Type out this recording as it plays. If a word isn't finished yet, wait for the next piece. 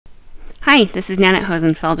Hi, this is Nanette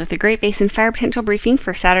Hosenfeld with the Great Basin Fire Potential Briefing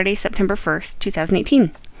for Saturday, September 1st,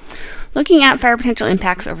 2018. Looking at fire potential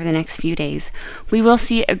impacts over the next few days, we will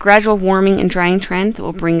see a gradual warming and drying trend that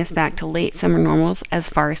will bring us back to late summer normals as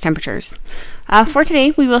far as temperatures. For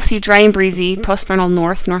today, we will see dry and breezy post-frontal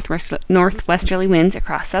northwesterly winds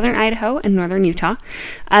across southern Idaho and northern Utah,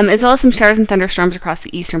 as well as some showers and thunderstorms across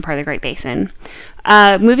the eastern part of the Great Basin.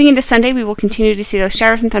 Moving into Sunday, we will continue to see those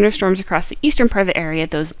showers and thunderstorms across the eastern part of the area,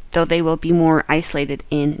 though they will be more isolated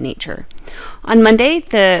in nature. On Monday,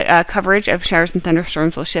 the coverage of showers and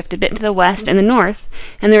thunderstorms will shift a bit to the west and the north,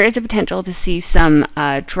 and there is a potential to see some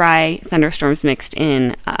dry thunderstorms mixed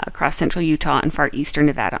in across central Utah and far eastern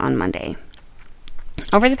Nevada on Monday.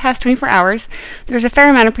 Over the past 24 hours, there's a fair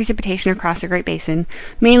amount of precipitation across the Great Basin,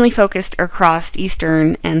 mainly focused across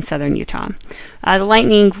eastern and southern Utah. The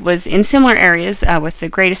lightning was in similar areas, with the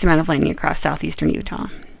greatest amount of lightning across southeastern Utah.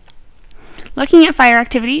 Looking at fire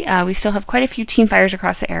activity, we still have quite a few team fires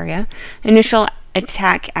across the area. Initial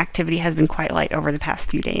attack activity has been quite light over the past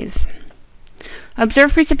few days.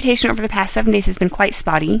 Observed precipitation over the past 7 days has been quite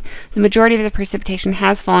spotty. The majority of the precipitation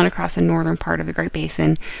has fallen across the northern part of the Great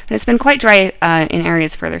Basin, and it's been quite dry in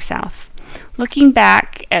areas further south. Looking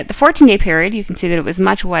back at the 14-day period, you can see that it was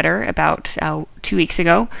much wetter about 2 weeks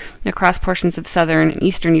ago across portions of southern and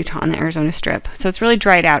eastern Utah and the Arizona Strip. So it's really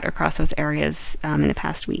dried out across those areas in the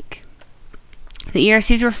past week. The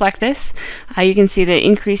ERCs reflect this. You can see the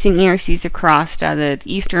increasing ERCs across the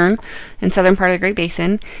eastern and southern part of the Great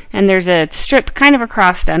Basin, and there's a strip kind of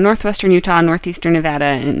across northwestern Utah, northeastern Nevada,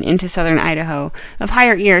 and into southern Idaho of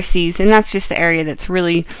higher ERCs, and that's just the area that's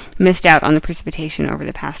really missed out on the precipitation over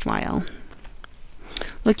the past while.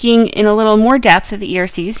 Looking in a little more depth at the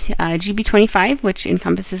ERCs, GB25, which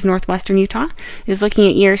encompasses northwestern Utah, is looking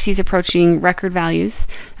at ERCs approaching record values.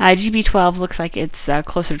 GB12 looks like it's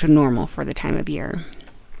closer to normal for the time of year.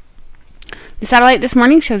 The satellite this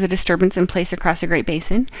morning shows a disturbance in place across the Great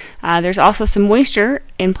Basin. There's also some moisture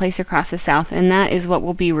in place across the south, and that is what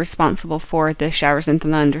will be responsible for the showers and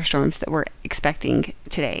thunderstorms that we're expecting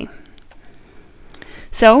today.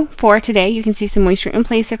 So, for today, you can see some moisture in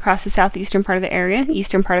place across the southeastern part of the area,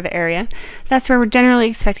 eastern part of the area. That's where we're generally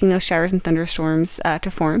expecting those showers and thunderstorms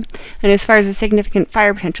to form. And as far as the significant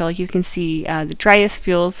fire potential, you can see the driest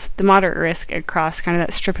fuels, the moderate risk across kind of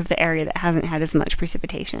that strip of the area that hasn't had as much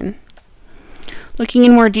precipitation. Looking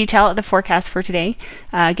in more detail at the forecast for today,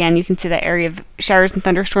 again, you can see that area of showers and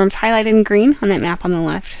thunderstorms highlighted in green on that map on the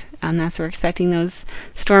left. That's where we're expecting those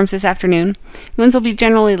storms this afternoon. Winds will be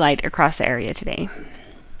generally light across the area today.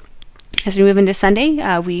 As we move into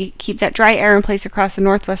Sunday, we keep that dry air in place across the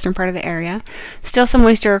northwestern part of the area. Still some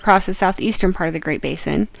moisture across the southeastern part of the Great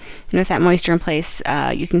Basin. And with that moisture in place,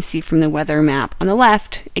 you can see from the weather map on the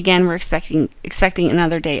left, again, we're expecting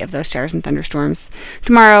another day of those showers and thunderstorms.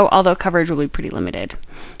 Tomorrow, although coverage will be pretty limited.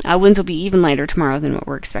 Winds will be even lighter tomorrow than what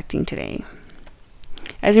we're expecting today.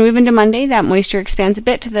 As we move into Monday, that moisture expands a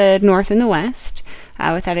bit to the north and the west.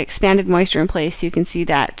 With that expanded moisture in place, you can see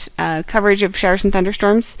that coverage of showers and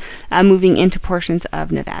thunderstorms moving into portions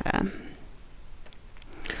of Nevada.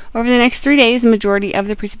 Over the next 3 days, the majority of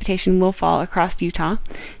the precipitation will fall across Utah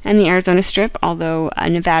and the Arizona Strip, although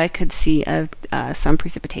Nevada could see some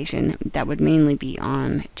precipitation that would mainly be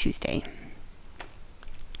on Tuesday.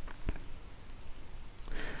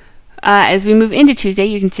 As we move into Tuesday,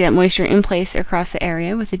 you can see that moisture in place across the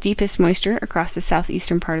area, with the deepest moisture across the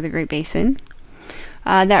southeastern part of the Great Basin.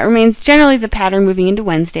 That remains generally the pattern moving into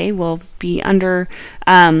Wednesday. We'll be under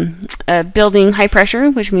building high pressure,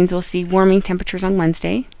 which means we'll see warming temperatures on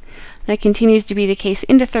Wednesday. That continues to be the case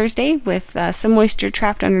into Thursday, with some moisture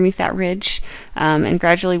trapped underneath that ridge and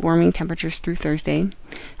gradually warming temperatures through Thursday.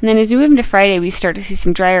 And then as we move into Friday, we start to see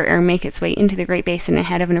some drier air make its way into the Great Basin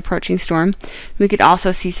ahead of an approaching storm. We could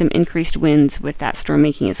also see some increased winds with that storm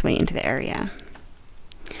making its way into the area.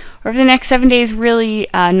 Over the next 7 days, really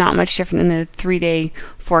not much different than the 3-day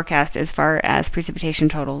forecast as far as precipitation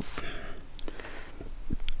totals.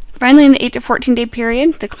 Finally, in the 8 to 14-day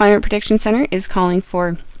period, the Climate Prediction Center is calling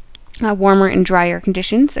for warmer and drier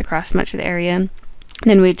conditions across much of the area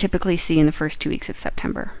than we typically see in the first 2 weeks of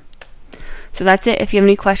September. So that's it. If you have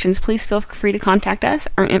any questions, please feel free to contact us.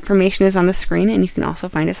 Our information is on the screen, and you can also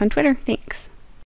find us on Twitter. Thanks.